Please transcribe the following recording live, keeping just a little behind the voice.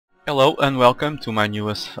Hello and welcome to my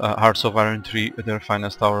newest Hearts of Iron 3 Their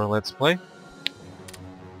Finest Hour Let's Play.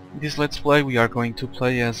 In this Let's Play we are going to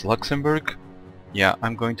play as Luxembourg. Yeah,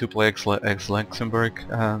 I'm going to play as Luxembourg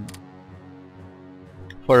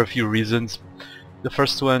for a few reasons. The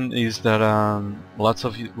first one is that lots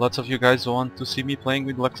of you guys want to see me playing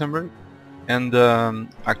with Luxembourg, and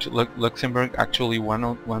actually Luxembourg actually won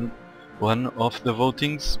one of the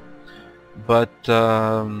votings. But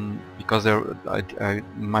because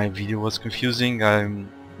my video was confusing,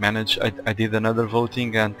 I did another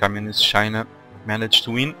voting and Communist China managed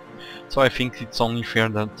to win. So I think it's only fair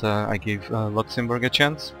that I gave Luxembourg a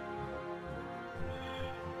chance.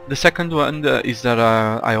 The second one is that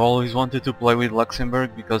I always wanted to play with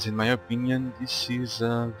Luxembourg because, in my opinion, this is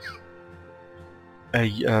a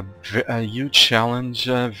huge challenge,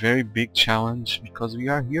 a very big challenge, because we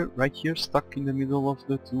are right here, stuck in the middle of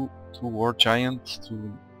the two war giants,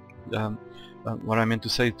 what I meant to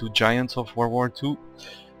say, two giants of World War II.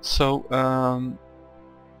 So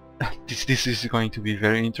this is going to be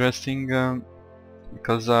very interesting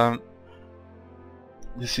because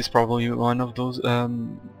this is probably one of those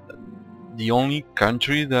the only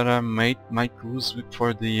country that I might lose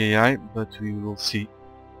for the AI, but we will see.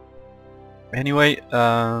 Anyway,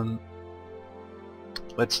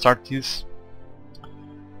 let's start this.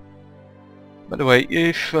 By the way,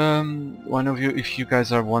 if if you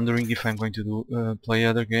guys are wondering if I'm going to do play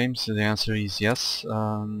other games, the answer is yes.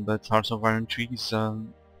 But Hearts of Iron 3 is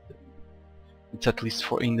it's, at least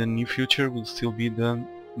for in the near future, will still be the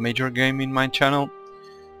major game in my channel.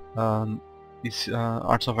 This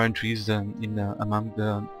Hearts of Iron 3 is among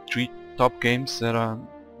the 3 top games that are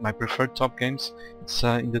my preferred top games. It's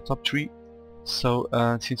in the top 3. So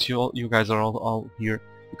since you guys are all here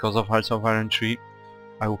because of Hearts of Iron 3,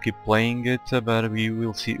 I will keep playing it, but we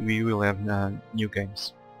will have new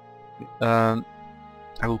games. I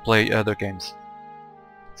will play other games.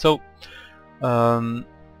 So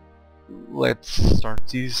let's start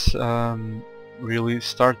this. Really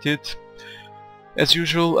start it. As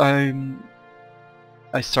usual,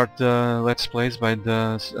 I start the Let's Plays by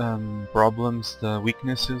the problems, the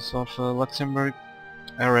weaknesses of Luxembourg.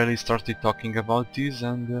 I already started talking about this,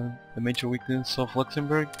 and the major weakness of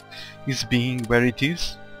Luxembourg is being where it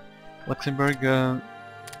is. Luxembourg,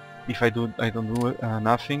 if I don't do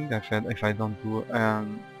nothing, if I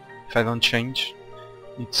don't change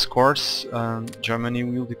its course, Germany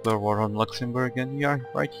will declare war on Luxembourg, and we are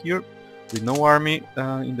right here with no army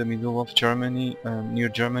in the middle of Germany, near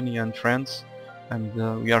Germany and France, and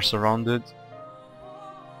we are surrounded.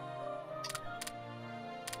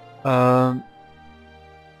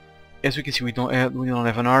 As we can see, we don't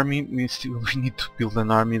have an army. We need to build an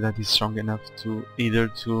army that is strong enough to either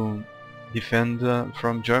to defend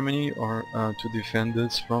from Germany or to defend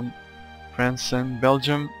us from France and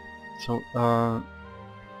Belgium. So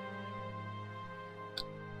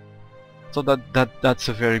that's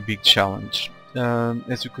a very big challenge.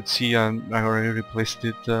 As you could see, I already replaced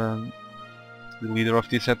it, the leader of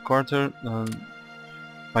this headquarters,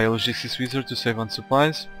 by a logistics wizard to save on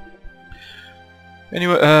supplies.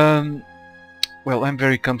 Anyway, well, I'm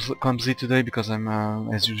very clumsy today because I'm,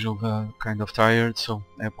 as usual, kind of tired, so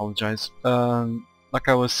I apologize. Like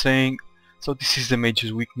I was saying, so this is the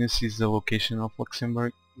major weakness, is the location of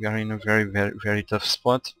Luxembourg. We are in a very tough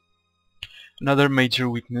spot. Another major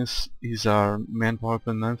weakness is our manpower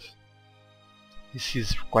per month. This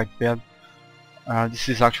is quite bad. This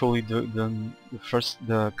is actually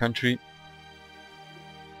the country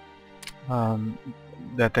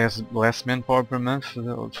that has less manpower per month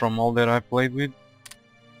from all that I played with.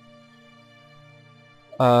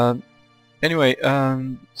 Anyway,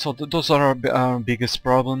 so those are our biggest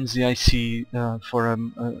problems. The IC for a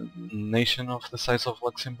nation of the size of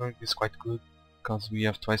Luxembourg is quite good, because we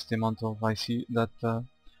have twice the amount of IC that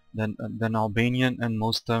than Albania and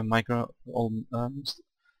most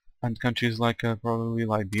and countries like probably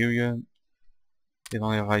Liberia. They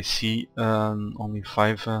don't have IC, only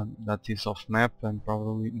 5 that is off map, and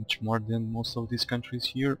probably much more than most of these countries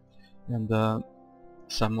here, and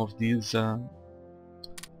some of these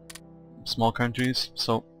small countries.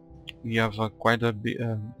 So we have quite a big,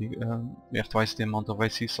 we have twice the amount of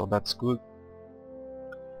IC, so that's good.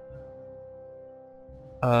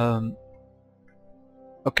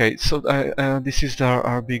 Okay, so this is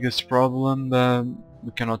our biggest problem.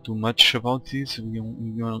 We cannot do much about this.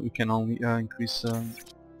 We can only increase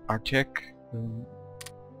our tech,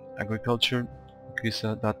 agriculture, increase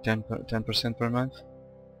that 10% per month,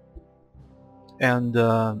 and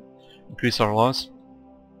increase our laws,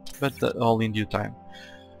 but all in due time.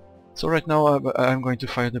 So right now I'm going to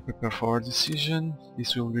fire the prepare forward decision.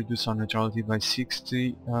 This will reduce our neutrality by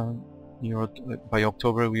 60. By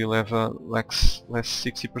October we'll have less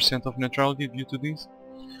 60% of neutrality due to this,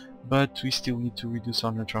 but we still need to reduce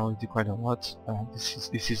our neutrality quite a lot.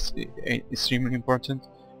 This is extremely important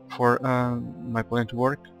for my plan to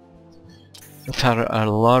work. But there are a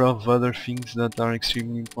lot of other things that are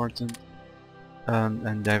extremely important,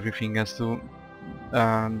 and everything has to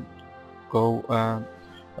go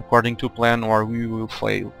according to plan or we will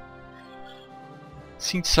fail.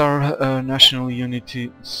 Since our national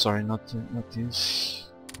unity, sorry, not this.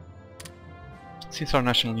 Since our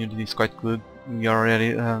national unity is quite good, we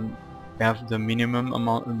already have the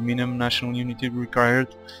minimum national unity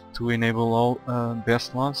required to enable all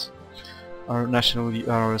best laws.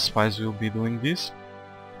 Our spies will be doing this.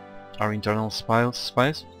 Our internal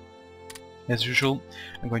spies. As usual,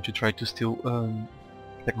 I'm going to try to steal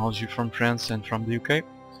technology from France and from the UK.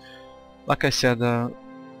 Like I said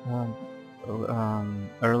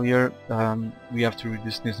earlier, we have to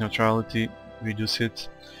reduce this neutrality, reduce it.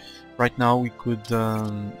 Right now we could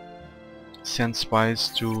send spies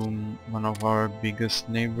to one of our biggest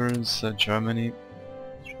neighbors, Germany,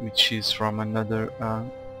 which is from another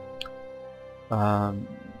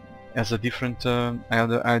has a different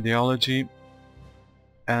ideology,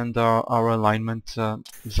 and our alignment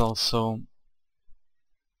is also...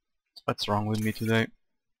 What's wrong with me today?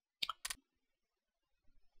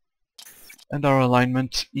 And our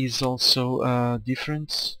alignment is also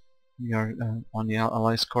different. We are on the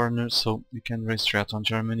allies corner, so we can raise threat on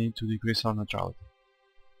Germany to decrease our neutrality.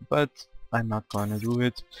 But I'm not gonna do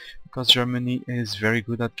it, because Germany is very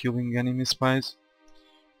good at killing enemy spies.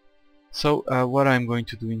 So what I'm going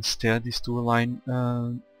to do instead is to align...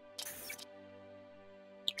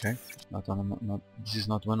 okay, this is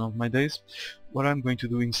not one of my days. What I'm going to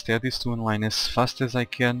do instead is to align as fast as I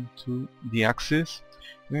can to the axis.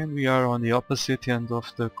 When we are on the opposite end of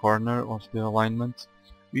the corner of the alignment,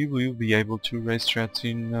 we will be able to raise threats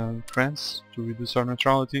in France to reduce our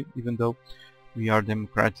neutrality, even though we are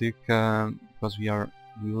democratic, because we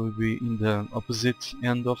will be in the opposite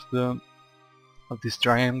end of this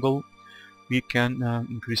triangle. We can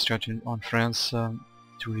increase threat on France to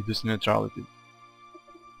reduce neutrality.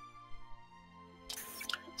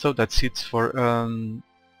 So that's it for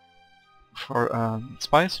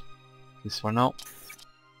spies. This for now.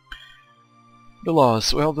 The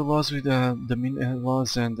laws. Well, the laws with the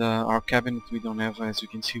laws and our cabinet, we don't have, as you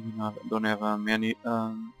can see, we don't have many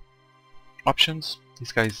options.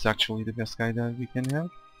 This guy is actually the best guy that we can have.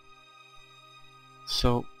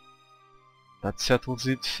 So that settles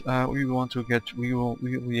it. We want to get. We will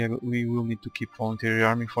need to keep voluntary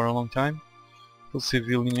army for a long time. For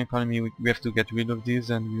civilian economy, we have to get rid of this,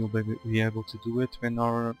 and we will be able to do it when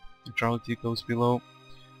our neutrality goes below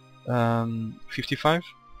 55.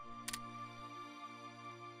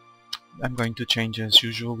 I'm going to change as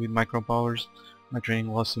usual with micro powers. My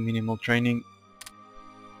training laws to minimal training,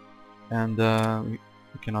 and we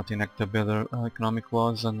cannot enact a better economic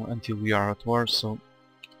laws until we are at war. So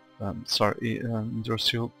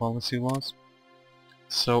industrial policy laws.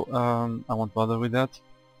 So I won't bother with that.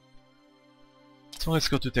 So let's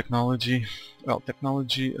go to technology. Well,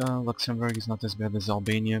 technology, Luxembourg is not as bad as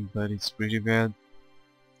Albania, but it's pretty bad.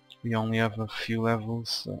 We only have a few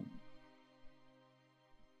levels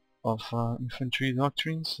of infantry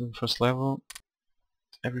doctrines. The first level.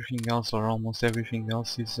 Everything else, or almost everything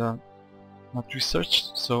else, is not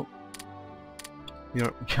researched. So we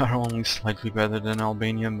are only slightly better than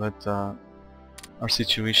Albania, but our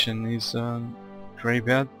situation is very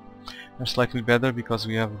bad. We're slightly better because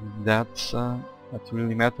we have that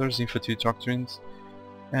really matters, infantry doctrines,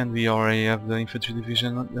 and we already have the infantry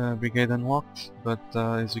division brigade unlocked, but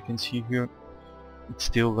as you can see here, it's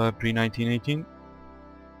still pre-1918.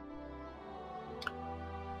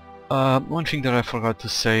 One thing that I forgot to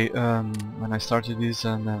say when I started this,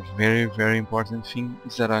 and a very important thing,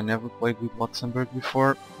 is that I never played with Luxembourg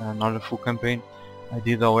before, not a full campaign. I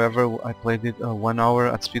did, however, I played it 1 hour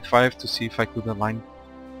at speed 5 to see if I could align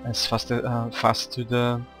as fast to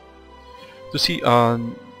see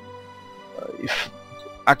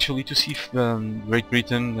if Great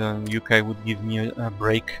Britain, UK would give me a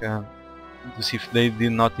break, to see if they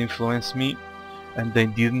did not influence me, and they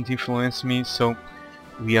didn't influence me. So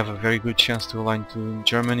we have a very good chance to align to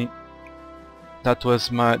Germany. That's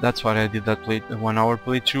what I did that 1 hour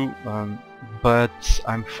playthrough. But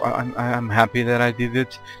I'm happy that I did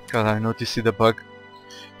it, because I noticed the bug.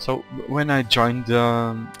 So when I joined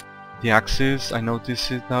the Axis, I noticed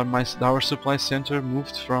that our supply center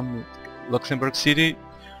moved from Luxembourg City,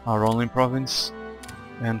 our only province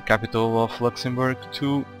and capital of Luxembourg,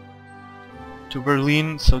 to to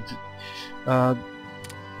Berlin. So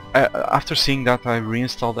after seeing that, I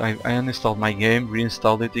reinstalled. I uninstalled my game,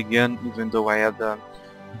 reinstalled it again, even though I had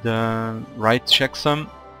the right checksum.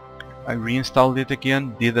 I reinstalled it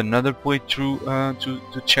again, did another playthrough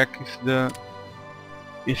to check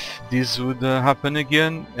if this would happen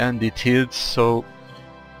again, and it did. So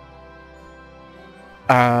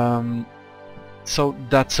so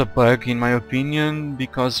that's a bug in my opinion,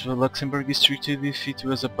 because Luxembourg is treated if it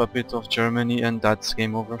was a puppet of Germany, and that's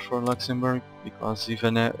game over for Luxembourg, because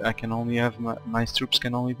even I can only have my troops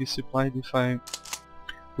can only be supplied if I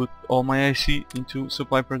put all my IC into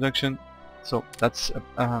supply production. So that's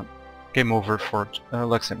game over for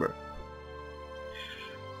Luxembourg.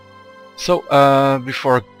 So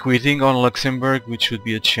before quitting on Luxembourg, which would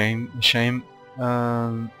be a shame,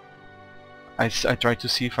 I tried to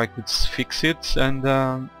see if I could fix it, and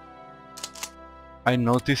I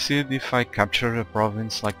noticed it. If I capture a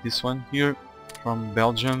province like this one here from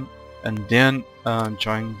Belgium and then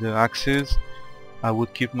join the Axis, I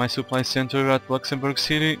would keep my supply center at Luxembourg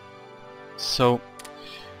City. So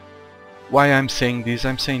why I'm saying this?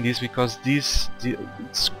 I'm saying this because it's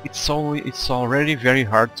already very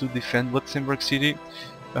hard to defend Luxembourg City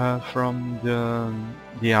from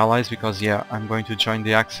the Allies, because yeah, I'm going to join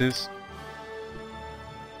the Axis.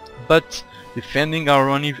 But defending our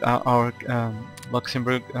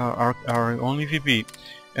Luxembourg, our only VB,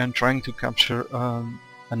 and trying to capture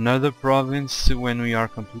another province when we are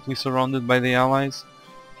completely surrounded by the Allies,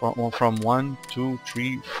 from 1, 2,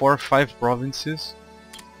 3, 4, 5 provinces,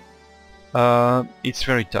 it's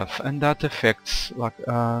very tough, and that affects like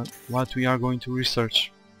what we are going to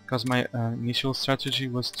research. Because my initial strategy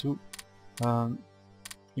was to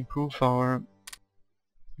improve our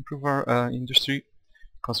industry,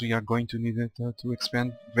 because we are going to need it to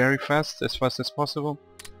expand very fast, as possible.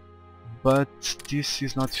 But this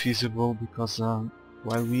is not feasible, because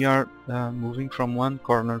while we are moving from one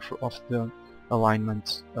corner of the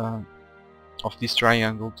alignment of this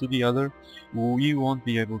triangle to the other, we won't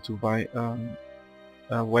be able to buy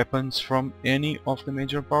weapons from any of the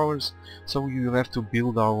major powers, so we will have to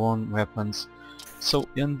build our own weapons. So,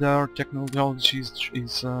 and our technology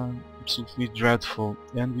is absolutely dreadful,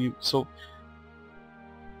 and so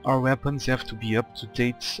our weapons have to be up to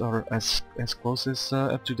date, or as close as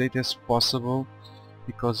up to date as possible,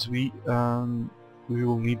 because we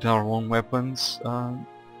will need our own weapons.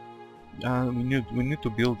 We need to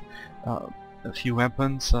build a few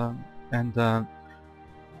weapons, and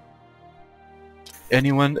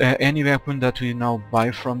any weapon that we now buy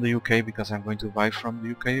from the UK, because I'm going to buy from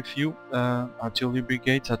the UK a few artillery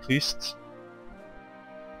brigades at least,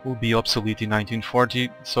 will be obsolete in 1940.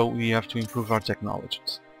 So we have to improve our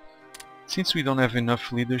technologies. Since we don't have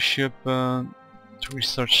enough leadership to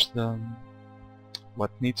research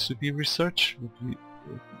what needs to be researched,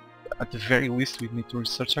 at the very least we need to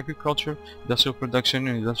research agriculture, industrial production,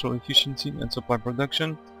 and industrial efficiency, and supply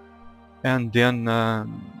production, and then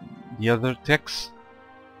the other techs.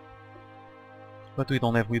 But we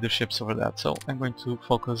don't have leaderships over that, so I'm going to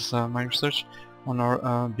focus my research on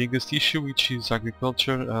our biggest issue, which is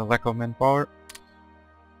agriculture, lack of manpower,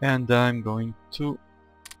 and I'm going to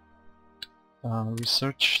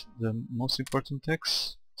research the most important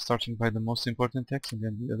techs, starting by the most important techs and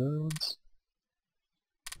then the other ones,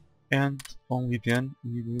 and only then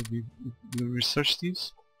we will research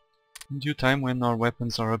these. In due time, when our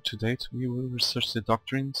weapons are up to date, we will research the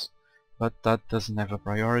doctrines, but that doesn't have a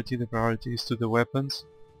priority. The priority is to the weapons,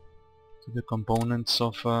 to the components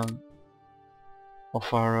of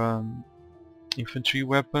our infantry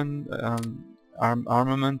weapon,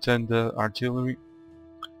 armament, and artillery.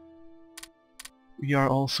 We are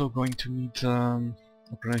also going to need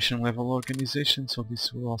operation level organization, so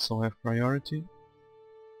this will also have priority,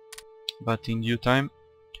 but in due time.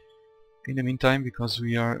 In the meantime, because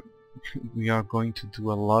we are going to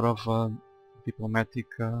do a lot of diplomatic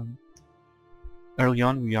early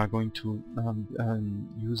on, we are going to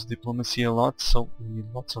use diplomacy a lot, so we need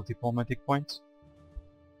lots of diplomatic points.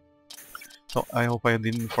 So I hope I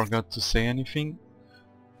didn't forget to say anything.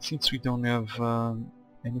 Since we don't have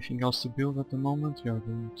anything else to build at the moment, we are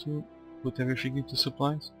going to put everything into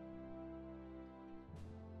supplies.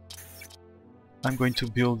 I'm going to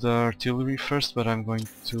build artillery first, but I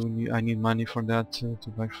need money for that to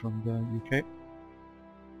buy from the UK.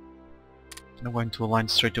 I'm going to align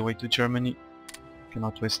straight away to Germany,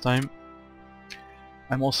 cannot waste time.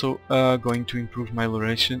 I'm also going to improve my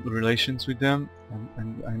relations with them,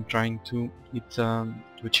 and I'm trying to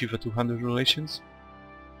achieve a 200 relations,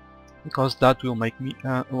 because that will make me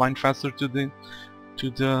align faster to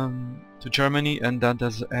Germany, and that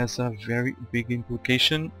has a very big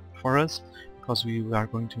implication for us, because we are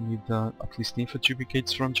going to need at least infantry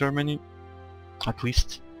brigades from Germany. At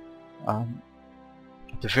least. At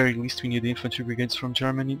the very least we need infantry brigades from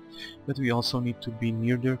Germany, but we also need to be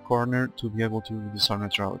near their corner to be able to reduce our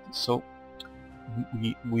neutrality. So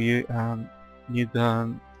we need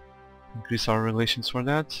increase our relations for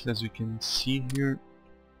that. As we can see here,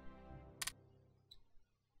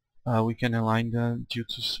 we can align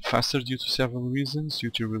faster due to several reasons,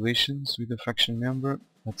 due to relations with a faction member.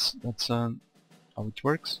 That's how it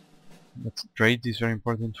works. But trade is very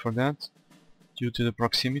important for that, due to the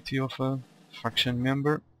proximity of a faction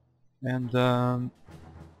member and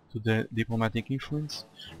to the diplomatic influence.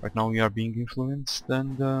 Right now we are being influenced,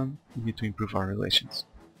 and we need to improve our relations.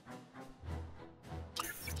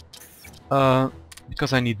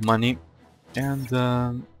 Because I need money, and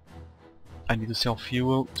I need to sell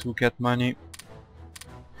fuel to get money.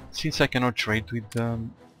 Since I cannot trade with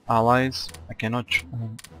allies, I cannot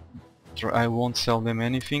I won't sell them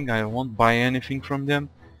anything, I won't buy anything from them.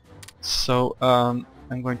 So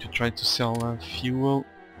I'm going to try to sell fuel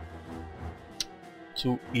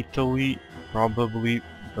to Italy, probably,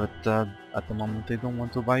 but at the moment they don't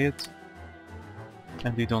want to buy it,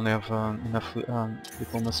 and they don't have enough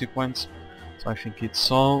diplomacy points, so I think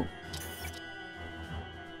it's all.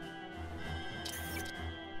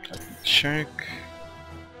 Let me check.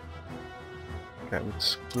 Okay,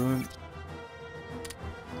 looks good.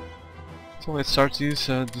 So let's start this.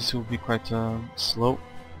 This will be quite slow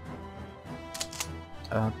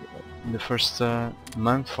in the first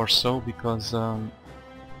month or so, because of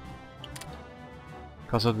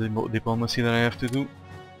the diplomacy that I have to do.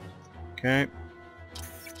 Okay.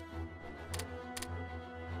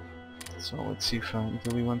 So let's see if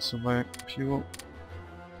Italy wants to buy fuel.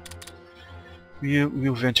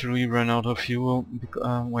 We'll eventually run out of fuel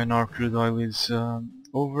when our crude oil is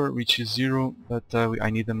over, reaches 0, but I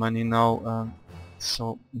need the money now,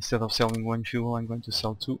 so instead of selling one fuel I'm going to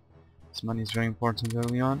sell 2. This money is very important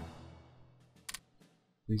early on.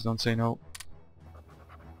 Please don't say no.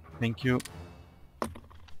 Thank you.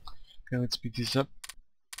 Okay, let's speed this up.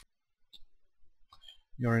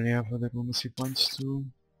 You already have the diplomacy points to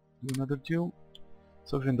do another deal.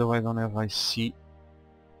 So even though I don't have IC,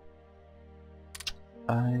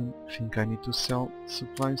 I think I need to sell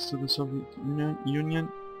supplies to the Soviet Union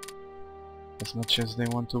as much as they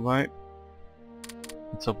want to buy.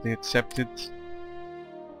 Let's hope they accept it,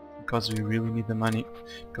 because we really need the money.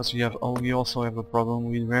 Because we also have a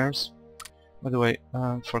problem with rares. By the way,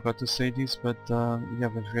 forgot to say this, but we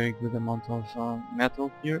have a very good amount of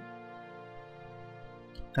metal here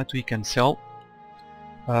that we can sell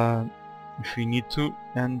if we need to,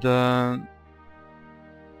 and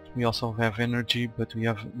we also have energy, but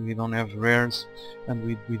we don't have rares,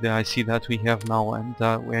 and with the IC that we have now, and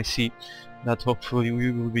I see that hopefully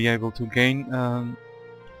we will be able to gain,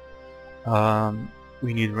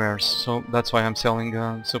 we need rares. So that's why I'm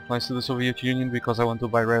selling supplies to the Soviet Union, because I want to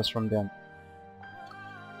buy rares from them.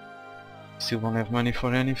 Still don't have money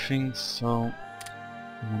for anything, so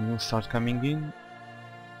money will start coming in.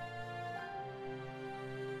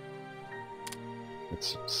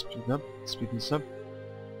 Let's speed this up.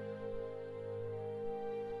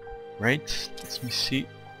 Right, let me see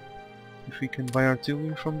if we can buy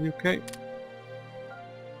artillery from the UK.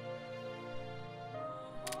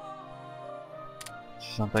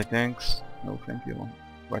 This is anti-tanks. No thank you.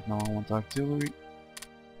 Right now I want artillery.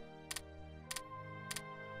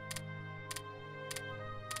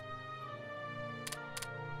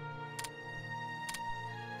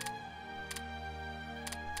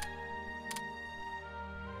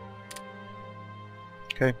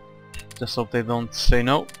 Okay, just hope they don't say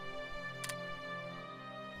no.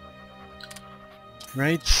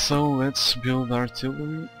 Right, so let's build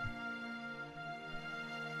artillery.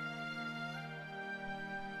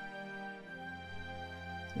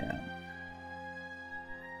 Yeah.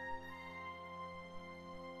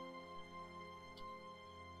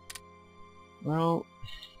 Well,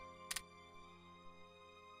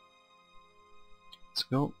 let's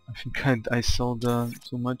go. I think I sold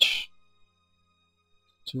too much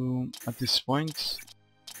at this point.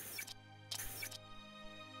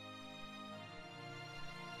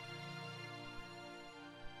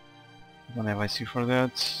 I don't have IC for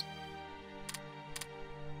that.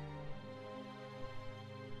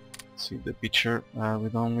 See the picture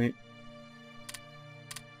with only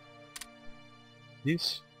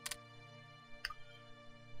this.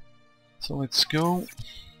 So let's go.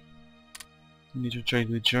 We need to trade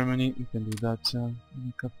with Germany. We can do that in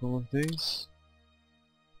a couple of days.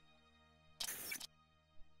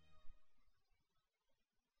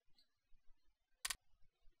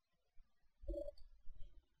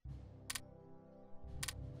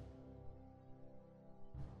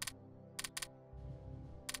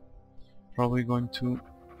 probably going to...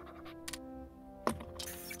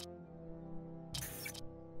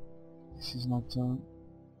 This is not...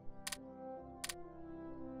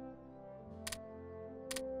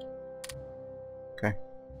 Okay.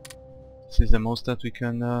 This is the most that we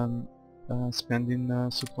can spend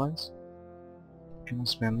in supplies. Cannot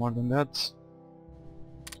spend more than that.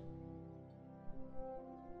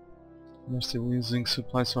 We're still using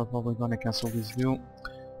supplies, so I'm probably gonna cancel this deal.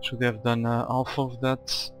 Should have done half of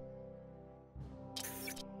that.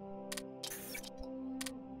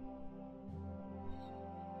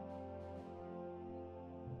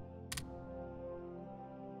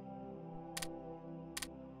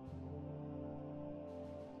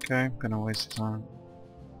 Okay, I'm gonna waste time.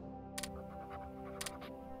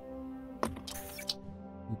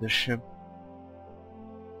 Leadership.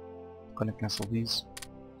 Gonna cancel these.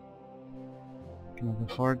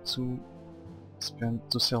 Cannot afford to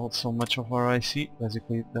sell so much of our IC.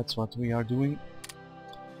 Basically, that's what we are doing.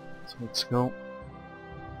 So let's go.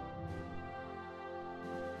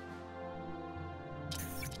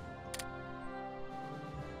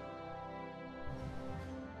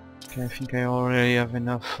 Okay, I think I already have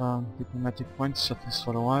enough diplomatic points, at least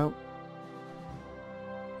for a while.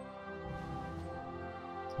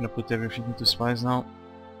 Gonna put everything into spies now.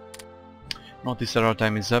 Notice that our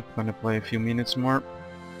time is up, gonna play a few minutes more.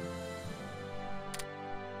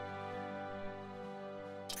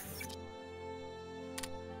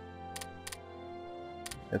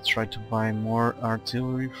 Let's try to buy more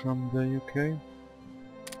artillery from the UK.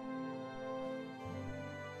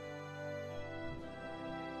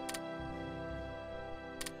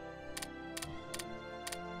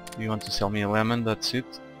 You want to sell me a lemon, that's it.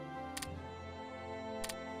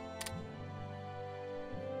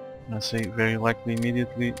 I say very likely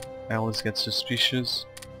immediately. Alice gets suspicious.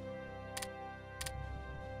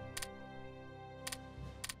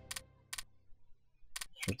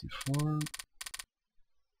 $34.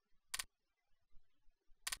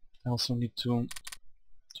 I also need to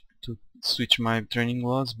switch my training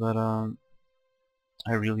laws, but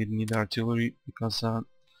I really need artillery because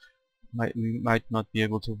we might not be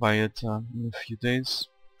able to buy it in a few days.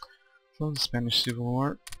 So the Spanish Civil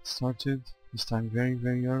War started, this time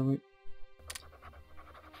very early.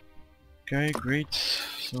 Okay, great.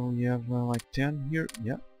 So we have like 10 here.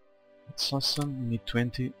 Yeah, that's awesome. We need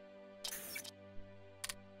 20.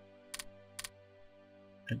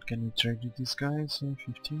 And can we trade with these guys?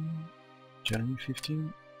 15, Germany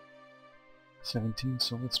 15, 17.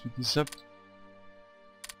 So let's speed this up.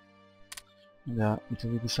 And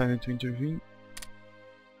Italy decided to intervene.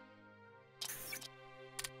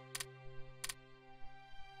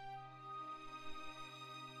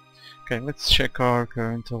 Okay, let's check our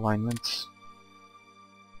current alignments.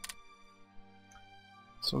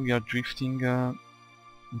 So we are drifting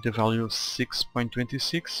the value of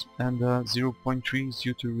 6.26 and 0.3 is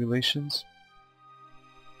due to relations.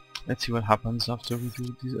 Let's see what happens after we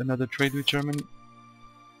do another trade with Germany.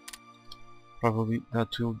 Probably that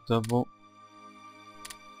will double.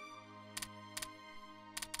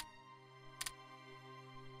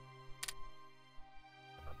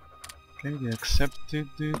 Okay, they accepted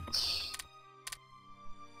it.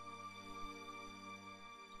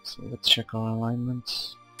 So let's check our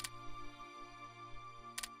alignments.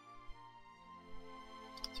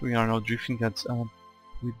 So we are now drifting that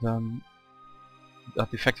with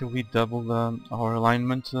that effectively double our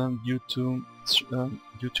alignment due to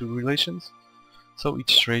relations. So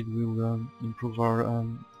each trade will improve our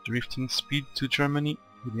drifting speed to Germany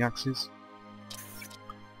with the axis.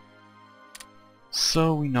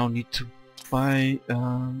 So we now need to buy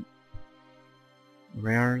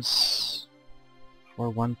rares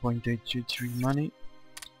for 1.823 money.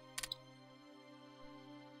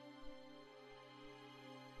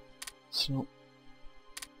 So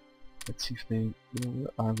let's see if they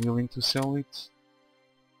are willing to sell it.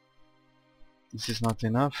 This is not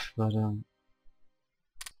enough, but I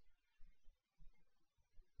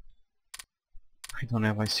don't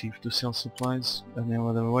have IC to sell supplies, no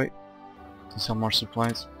other way to sell more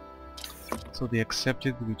supplies. So they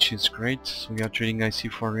accepted, which is great. So we are trading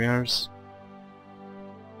IC for rares.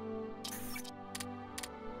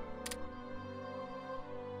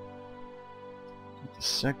 Wait a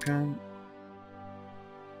second.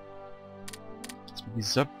 Speed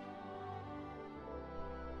this up.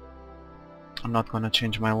 I'm not gonna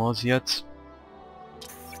change my laws yet.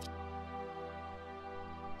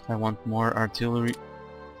 I want more artillery.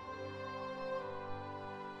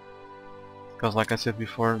 Because like I said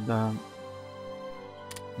before,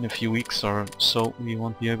 in a few weeks or so we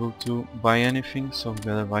won't be able to buy anything, so we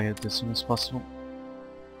better buy it as soon as possible.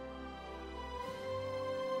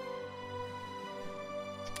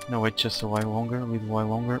 No, wait just a while longer, a little while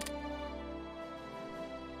longer.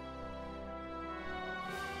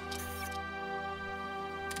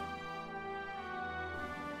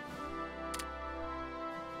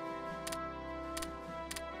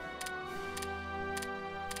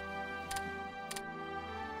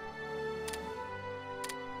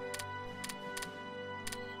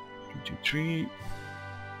 Three.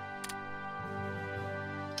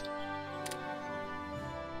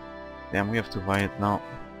 Damn, we have to buy it now.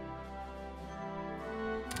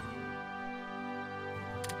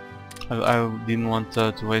 I didn't want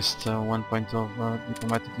to waste 1 point of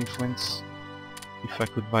diplomatic influence if I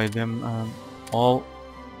could buy them all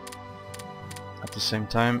at the same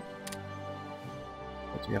time.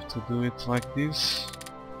 But we have to do it like this.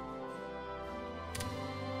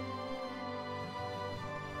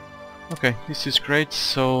 Okay, this is great,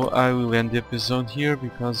 so I will end the episode here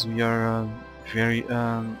because we are we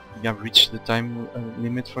have reached the time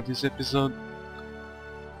limit for this episode.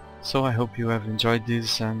 So I hope you have enjoyed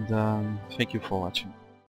this, and thank you for watching.